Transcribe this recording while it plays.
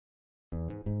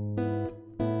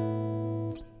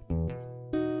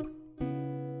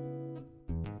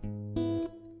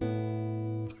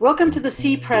Welcome to the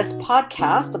SeaPres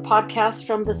podcast, a podcast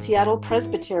from the Seattle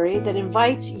Presbytery that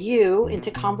invites you into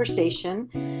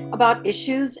conversation about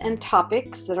issues and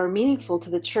topics that are meaningful to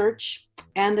the church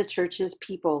and the church's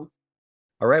people.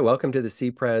 All right, welcome to the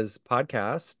SeaPres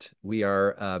podcast. We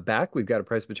are back. We've got a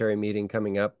Presbytery meeting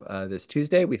coming up this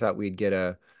Tuesday. We thought we'd get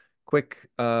a quick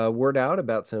word out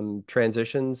about some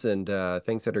transitions and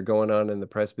things that are going on in the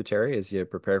Presbytery as you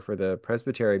prepare for the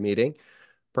Presbytery meeting.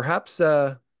 Perhaps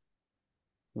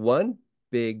one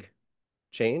big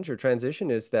change or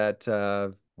transition is that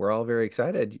we're all very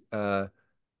excited. My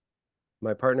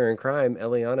partner in crime,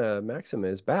 Eliana Maxim,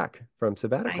 is back from I,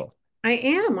 sabbatical. I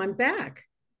am. I'm back.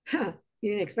 Huh, you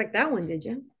didn't expect that one, did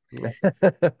you?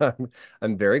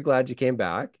 I'm very glad you came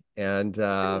back. And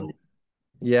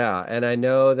yeah, and I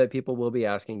know that people will be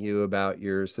asking you about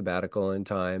your sabbatical in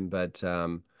time, but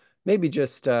maybe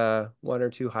just one or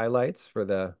two highlights for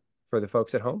the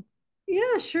folks at home.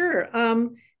 Yeah, sure.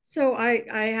 So I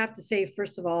have to say,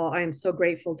 first of all, I am so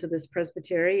grateful to this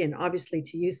presbytery and obviously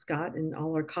to you, Scott, and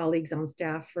all our colleagues on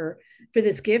staff for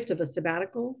this gift of a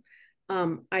sabbatical.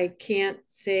 I can't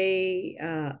say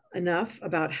enough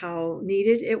about how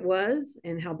needed it was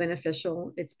and how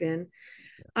beneficial it's been.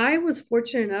 I was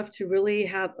fortunate enough to really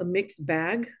have a mixed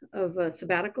bag of a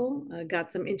sabbatical. Got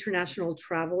some international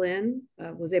travel in.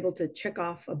 Was able to check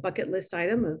off a bucket list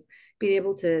item of being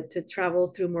able to travel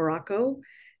through Morocco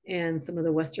and some of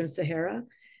the Western Sahara,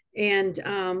 and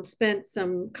spent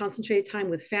some concentrated time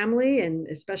with family and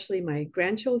especially my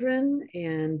grandchildren,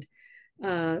 and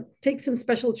take some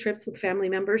special trips with family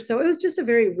members. So it was just a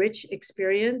very rich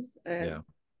experience. Yeah.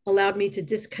 Allowed me to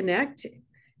disconnect,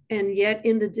 and yet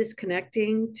in the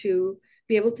disconnecting to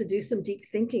be able to do some deep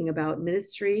thinking about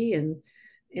ministry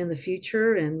and the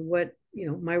future and what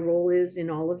my role is in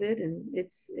all of it. And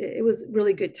it was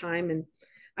really good time, and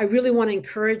I really want to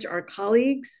encourage our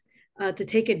colleagues to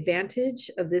take advantage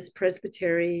of this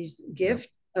presbytery's Yeah.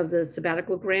 gift of the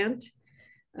sabbatical grant.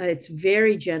 It's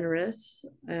very generous.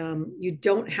 You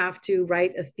don't have to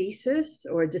write a thesis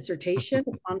or a dissertation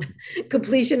on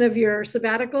completion of your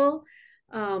sabbatical.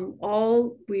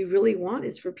 All we really want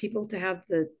is for people to have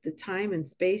the time and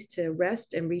space to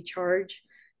rest and recharge,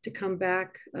 to come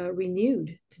back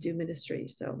renewed to do ministry.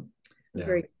 So I'm Yeah.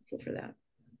 very grateful for that.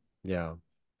 Yeah.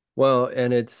 Well,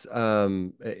 and it's I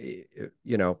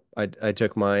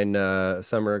took mine a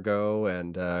summer ago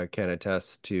and can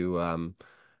attest to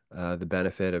the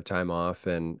benefit of time off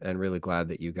and really glad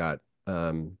that you got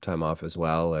time off as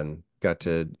well and got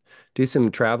to do some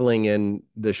traveling in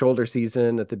the shoulder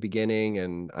season at the beginning.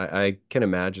 And I can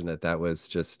imagine that that was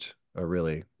just a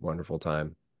really wonderful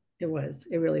time. It was.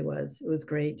 It really was. It was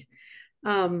great.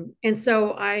 And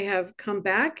so I have come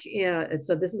back. Yeah,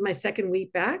 so this is my second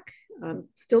week back.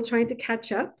 Still trying to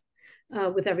catch up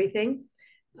with everything,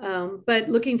 but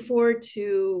looking forward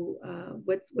to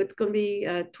what's going to be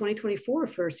 2024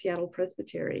 for Seattle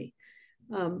Presbytery.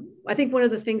 I think one of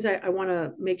the things I want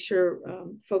to make sure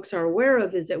folks are aware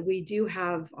of is that we do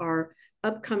have our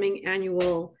upcoming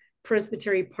annual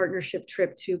Presbytery partnership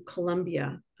trip to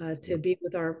Colombia to be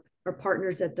with our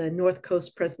partners at the North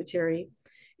Coast Presbytery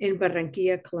in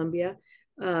Barranquilla, Colombia.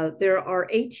 There are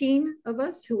 18 of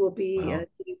us who will be Wow.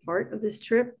 taking part of this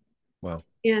trip. Wow.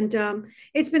 And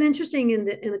it's been interesting in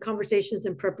the conversations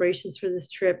and preparations for this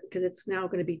trip, because it's now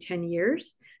going to be 10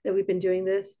 years that we've been doing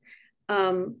this.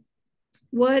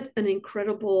 What an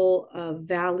incredible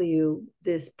value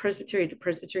this presbytery to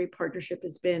presbytery partnership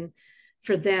has been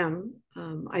for them.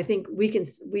 I think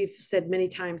we've said many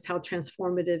times how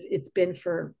transformative it's been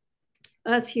for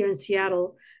us here in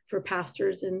Seattle, for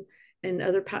pastors and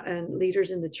other and leaders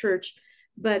in the church.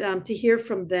 But to hear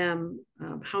from them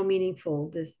how meaningful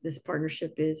this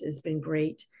partnership is has been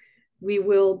great. We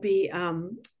will be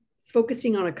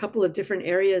focusing on a couple of different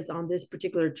areas on this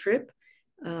particular trip,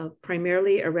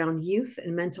 primarily around youth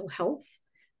and mental health.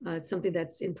 It's something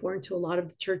that's important to a lot of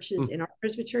the churches Hmm. in our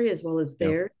presbytery as well as Yeah.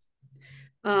 theirs.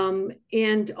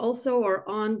 And also our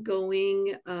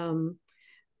ongoing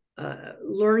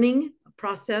learning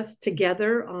process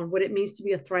together on what it means to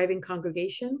be a thriving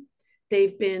congregation.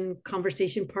 They've been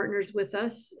conversation partners with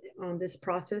us on this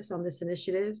process, on this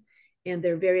initiative, and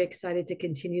they're very excited to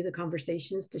continue the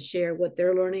conversations, to share what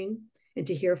they're learning and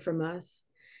to hear from us.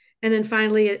 And then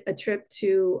finally, a trip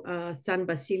to San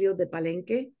Basilio de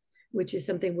Palenque, which is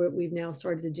something we've now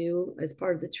started to do as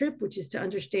part of the trip, which is to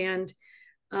understand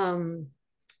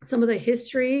some of the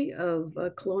history of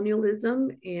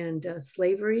colonialism and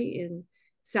slavery in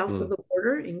south of Hmm. the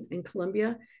border in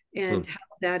Colombia, Hmm. and how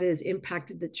that has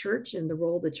impacted the church and the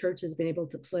role the church has been able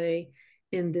to play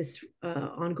in this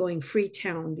ongoing free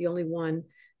town, the only one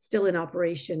still in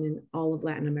operation in all of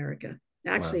Latin America.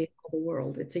 actually Wow. in all the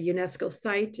world. It's a UNESCO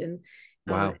site and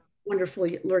Wow. wonderful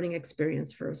learning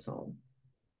experience for us all.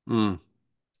 Mm,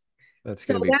 that's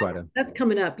going So to be that's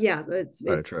coming up. Yeah, quite a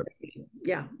it's trip.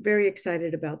 yeah, very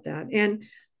excited about that. And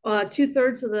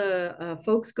 2/3 of the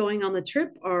folks going on the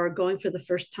trip are going for the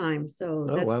first time. So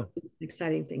Oh, that's wow. an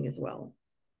exciting thing as well.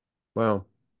 Wow.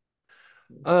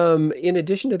 In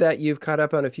addition to that, you've caught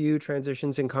up on a few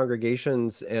transitions in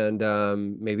congregations and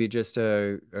maybe just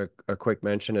a quick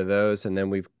mention of those, and then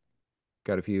we've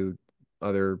got a few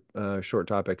other short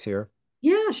topics here.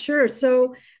 Yeah, sure.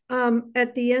 So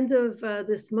at the end of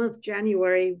this month,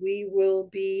 January, we will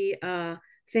be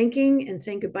thanking and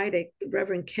saying goodbye to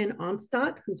Reverend Ken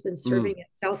Onstott, who's been Mm, serving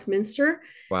at Southminster.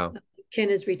 wow. Ken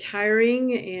is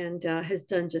retiring and has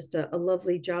done just a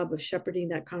lovely job of shepherding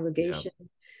that Yeah. congregation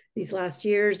these last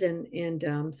years.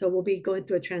 And so we'll be going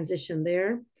through a transition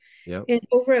there. Yeah. And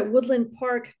over at Woodland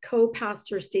Park,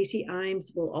 co-pastor Stacy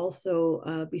Imes will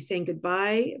also be saying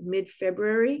goodbye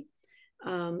mid-February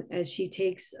as she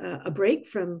takes a break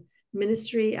from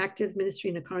ministry, active ministry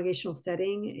in a congregational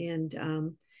setting.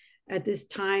 And at this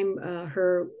time,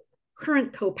 her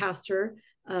current co-pastor,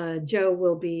 Joe,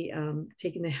 will be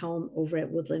taking the helm over at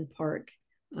Woodland Park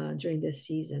during this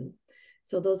season.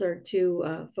 So those are two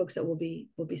folks that we'll be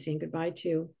saying goodbye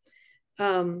to.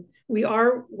 We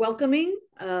are welcoming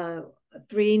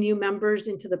three new members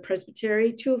into the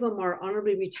presbytery. Two of them are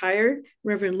honorably retired,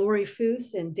 Reverend Lori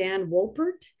Foose and Dan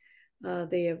Wolpert.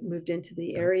 They have moved into the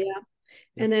Yeah. area.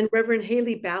 Yeah. And then Reverend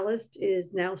Haley Ballast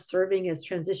is now serving as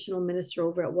transitional minister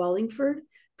over at Wallingford Yeah.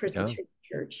 Presbyterian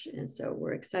Church. And so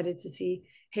we're excited to see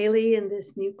Haley in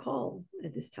this new call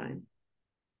at this time.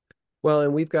 Well,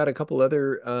 and we've got a couple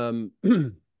other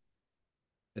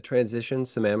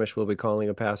transitions. Sammamish will be calling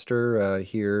a pastor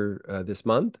here this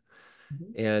month.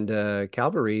 Mhm. And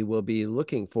Calvary will be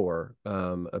looking for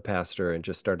a pastor and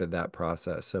just started that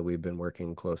process. So we've been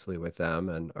working closely with them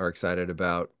and are excited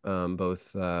about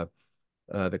both the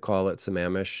call at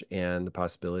Sammamish and the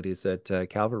possibilities at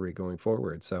Calvary going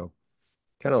forward. So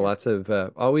kind of Yeah. lots of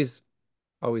always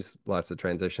lots of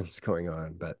transitions going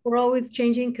on. But We're always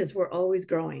changing because we're always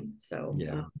growing. So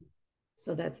yeah.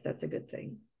 so that's a good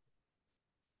thing.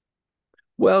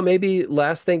 Well, maybe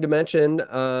last thing to mention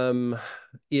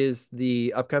is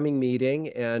the upcoming meeting.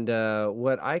 And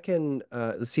what I can,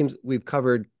 it seems we've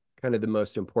covered kind of the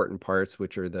most important parts,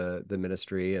 which are the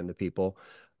ministry and the people.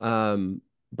 Um,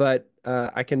 but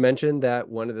I can mention that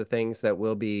one of the things that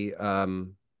we'll be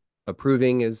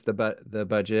approving is the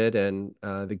budget. And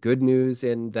the good news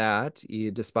in that,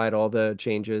 despite all the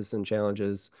changes and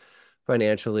challenges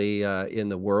financially in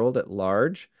the world at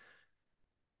large,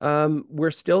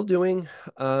 we're still doing,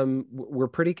 we're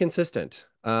pretty consistent.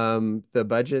 The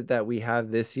budget that we have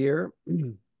this year,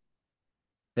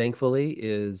 thankfully,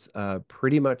 is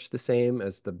pretty much the same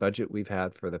as the budget we've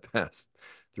had for the past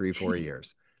 3, 4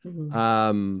 years. Mhm.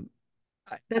 Um,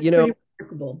 That's you know, pretty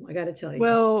remarkable, I got to tell you.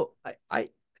 well,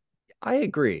 I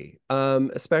agree,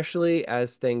 especially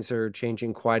as things are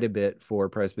changing quite a bit for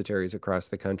presbyteries across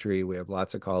the country. We have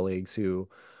lots of colleagues who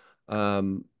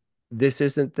um, this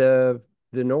isn't the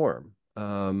norm.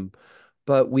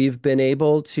 But we've been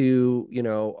able to,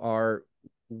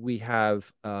 we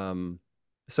have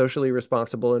socially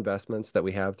responsible investments that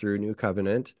we have through New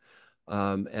Covenant,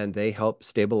 and they help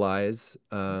stabilize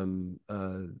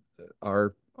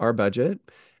our budget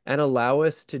and allow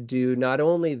us to do not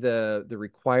only the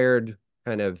required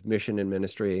kind of mission and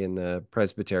ministry in the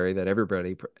presbytery that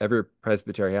every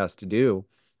presbytery has to do,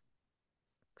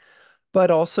 but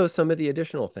also some of the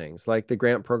additional things like the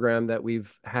grant program that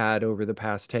we've had over the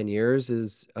past 10 years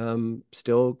is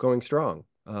still going strong.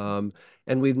 And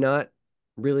we've not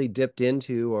really dipped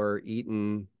into or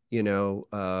eaten,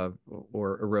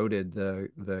 or eroded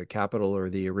the capital or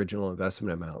the original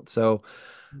investment amount. So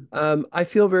I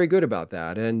feel very good about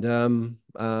that. And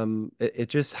it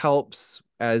just helps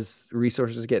as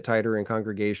resources get tighter in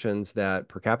congregations that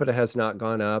per capita has not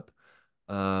gone up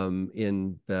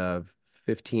in the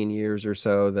 15 years or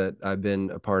so that I've been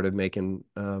a part of making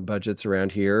budgets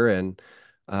around here. And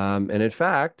in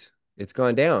fact, it's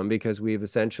gone down because we've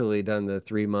essentially done the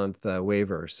 3 month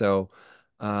waiver. So,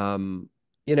 um,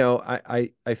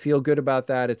 I feel good about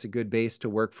that. It's a good base to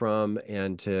work from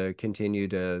and to continue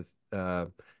to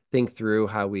think through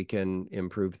how we can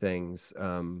improve things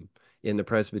in the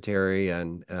presbytery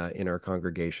and in our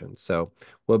congregation. So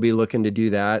we'll be looking to do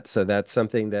that. So that's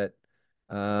something that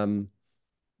um,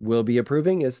 we'll be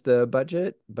approving is the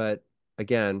budget, but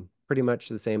again, pretty much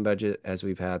the same budget as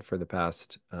we've had for the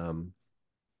past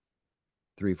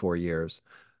 3, 4 years.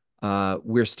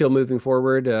 We're still moving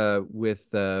forward with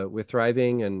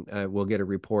Thriving, and we'll get a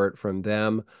report from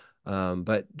them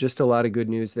But just a lot of good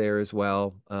news there as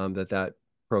well, that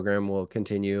program will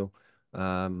continue.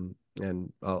 And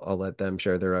I'll let them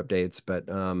share their updates. But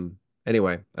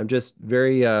anyway, I'm just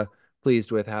very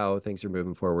pleased with how things are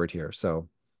moving forward here. So,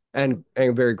 and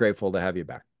I'm very grateful to have you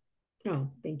back. Oh,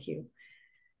 thank you.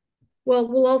 Well,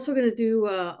 we're also going to do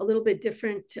a little bit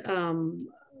different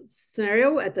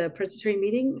scenario at the Presbyterian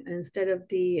meeting instead of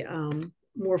the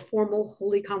more formal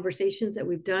holy conversations that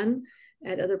we've done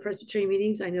at other Presbyterian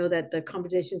meetings. I know that the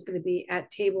conversation is going to be at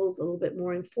tables, a little bit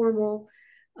more informal,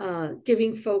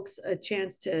 giving folks a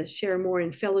chance to share more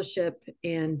in fellowship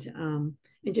and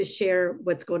just share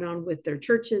what's going on with their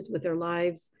churches, with their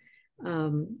lives,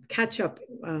 catch up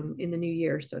in the new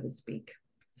year, so to speak.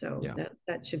 So Yeah.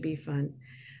 that should be fun.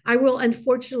 I will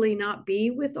unfortunately not be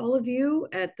with all of you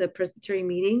at the Presbyterian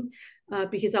meeting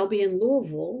because I'll be in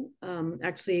Louisville,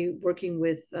 actually working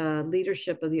with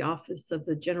leadership of the Office of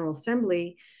the General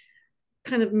Assembly,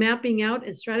 kind of mapping out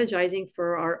and strategizing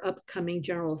for our upcoming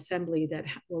General Assembly that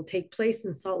will take place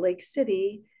in Salt Lake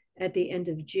City at the end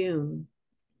of June.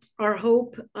 Our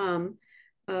hope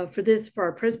for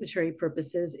our presbytery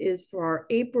purposes, is for our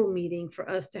April meeting for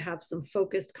us to have some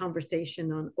focused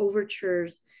conversation on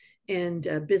overtures and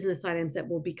business items that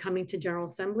will be coming to General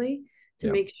Assembly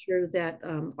to make sure that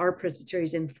our presbytery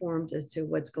is informed as to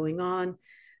what's going on.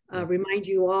 Remind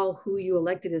you all who you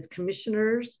elected as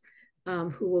commissioners,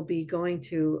 who will be going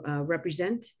to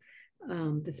represent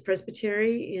this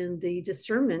presbytery in the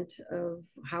discernment of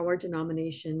how our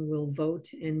denomination will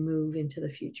vote and move into the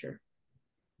future.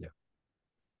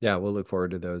 Yeah, we'll look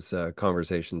forward to those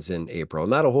conversations in April.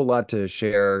 Not a whole lot to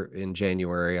share in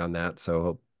January on that,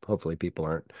 so hopefully people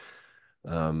aren't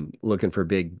looking for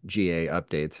big GA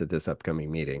updates at this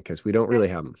upcoming meeting because we don't really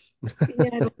have them.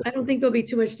 Yeah, I don't think there'll be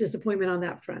too much disappointment on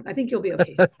that front. I think you'll be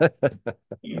okay.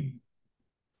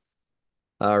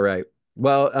 All right.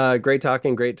 Well, great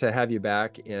talking. Great to have you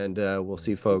back, and we'll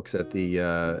see folks at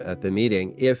the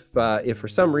meeting. If for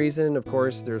some reason, of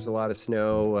course, there's a lot of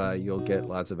snow, you'll get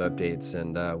lots of updates,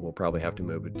 and we'll probably have to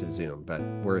move it to Zoom. But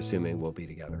we're assuming we'll be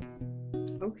together.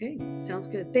 Okay, sounds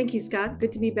good. Thank you, Scott.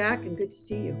 Good to be back and good to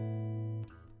see you.